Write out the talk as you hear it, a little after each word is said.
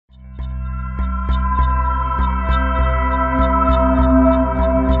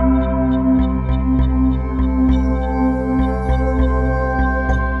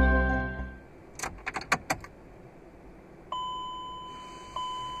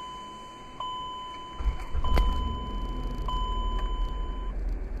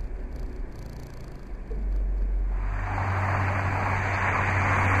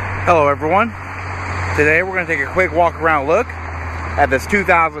Hello everyone. Today we're going to take a quick walk around look at this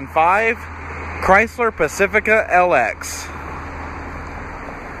 2005 Chrysler Pacifica LX.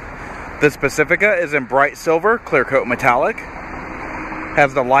 This Pacifica is in bright silver clear coat metallic,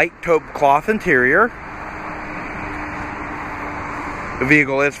 has the light taupe cloth interior. The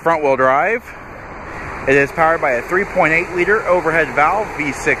vehicle is front wheel drive. It is powered by a 3.8 liter overhead valve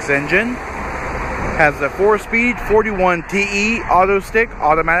V6 engine. Has a 4-speed 41 TE auto stick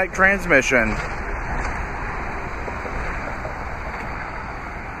automatic transmission.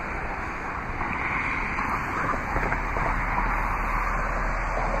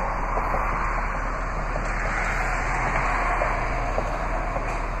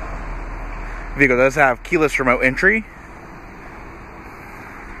 The vehicle does have keyless remote entry.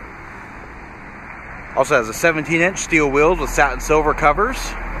 Also has a 17-inch steel wheels with satin silver covers.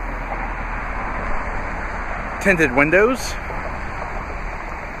 Tinted windows.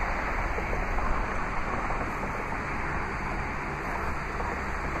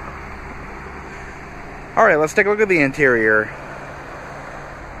 Alright, let's take a look at the interior.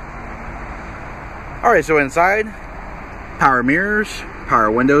 Alright, so inside, power mirrors, power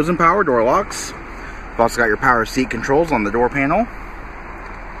windows, and power door locks. You've also got your power seat controls on the door panel.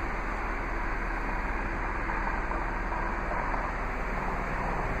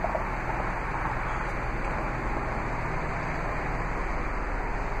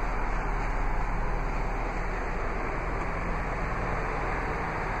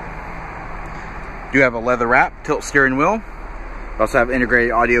 You have a leather wrap tilt steering wheel. You also have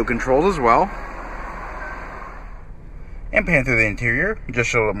integrated audio controls as well. And pan through the interior, just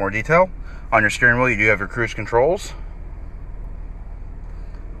show a little more detail. On your steering wheel, you do have your cruise controls.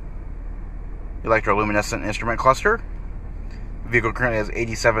 Electroluminescent instrument cluster. The vehicle currently has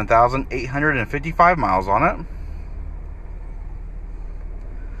 87,855 miles on it.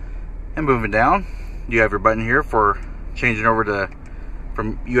 And moving down, you have your button here for changing over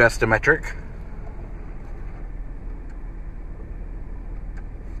from US to metric.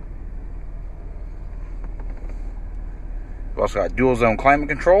 We've also got dual zone climate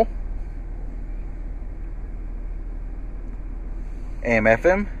control, AM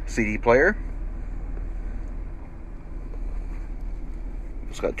FM CD player.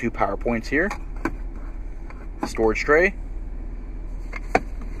 It's got 2 power points here, storage tray,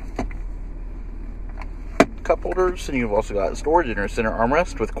 cup holders, and you've also got storage in your center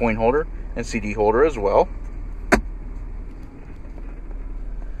armrest with coin holder and CD holder as well.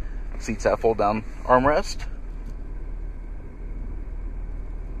 Seats have fold down armrest.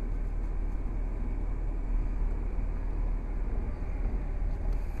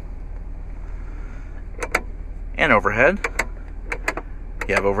 And overhead,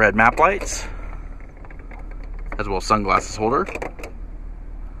 you have overhead map lights, as well as sunglasses holder,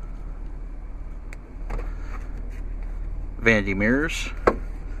 vanity mirrors,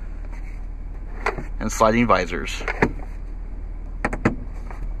 and sliding visors.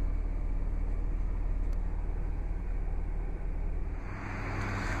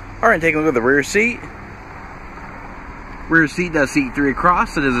 Alright, taking a look at the rear seat. Rear seat does seat 3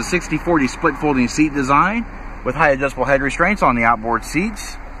 across. It is a 60/40 split folding seat design with high adjustable head restraints on the outboard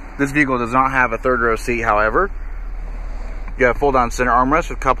seats. This vehicle does not have a third row seat, however. You have fold down center armrests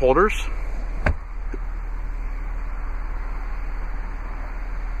with cup holders.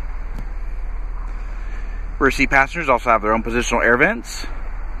 Rear seat passengers also have their own positional air vents,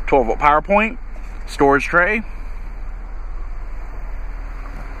 12-volt power point, storage tray,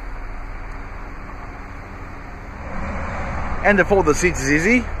 and to fold the seats is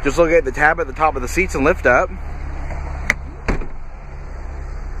easy. Just look at the tab at the top of the seats and lift up.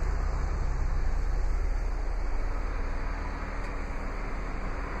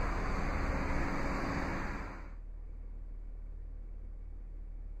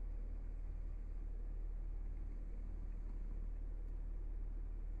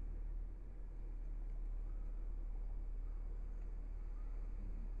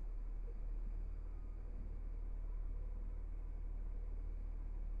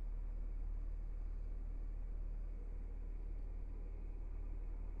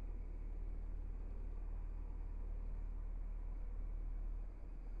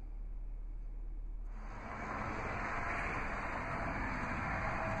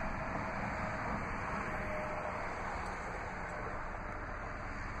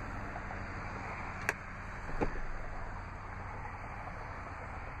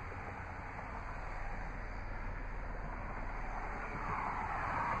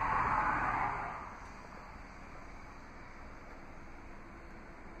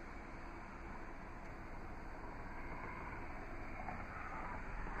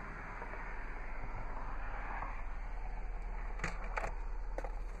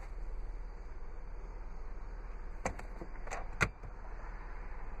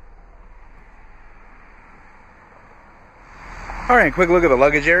 Alright, quick look at the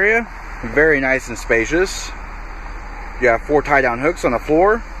luggage area. Very nice and spacious. You have 4 tie-down hooks on the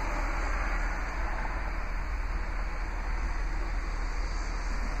floor.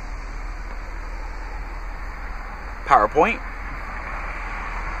 PowerPoint.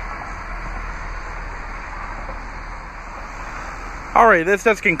 Alright, this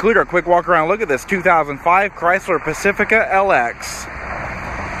does conclude our quick walk around look at this 2005 Chrysler Pacifica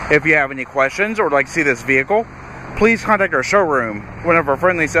LX. If you have any questions or would like to see this vehicle, please contact our showroom. One of our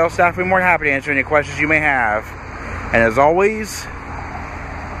friendly sales staff will be more than happy to answer any questions you may have. And as always,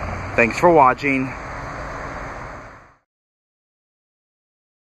 thanks for watching.